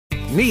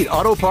Need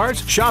auto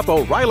parts? Shop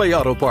O'Reilly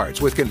Auto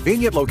Parts. With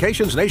convenient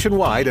locations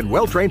nationwide and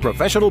well-trained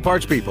professional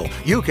parts people,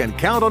 you can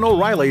count on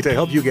O'Reilly to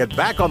help you get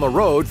back on the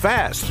road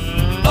fast.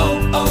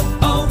 O'Reilly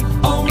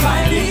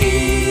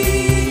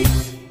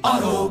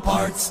Auto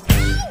Parts.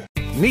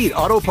 Need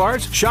auto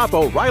parts? Shop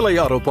O'Reilly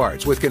Auto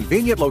Parts. With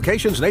convenient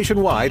locations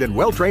nationwide and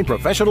well-trained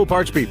professional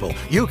parts people,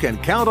 you can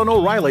count on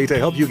O'Reilly to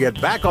help you get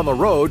back on the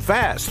road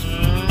fast.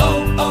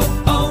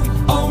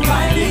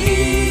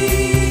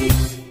 O'Reilly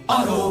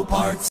Auto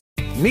Parts.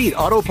 Need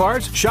auto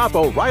parts? Shop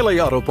O'Reilly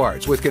Auto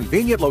Parts. With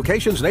convenient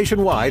locations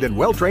nationwide and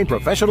well-trained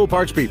professional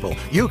parts people,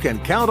 you can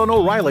count on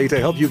O'Reilly to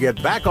help you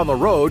get back on the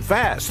road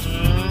fast.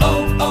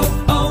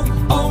 O'Reilly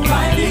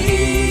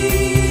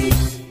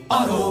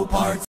Auto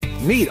Parts.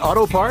 Need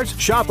auto parts?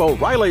 Shop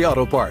O'Reilly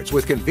Auto Parts.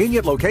 With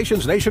convenient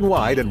locations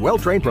nationwide and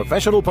well-trained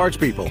professional parts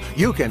people,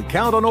 you can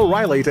count on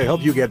O'Reilly to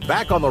help you get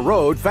back on the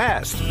road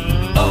fast.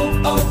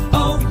 O'Reilly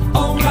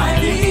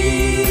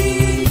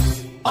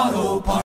Auto Parts.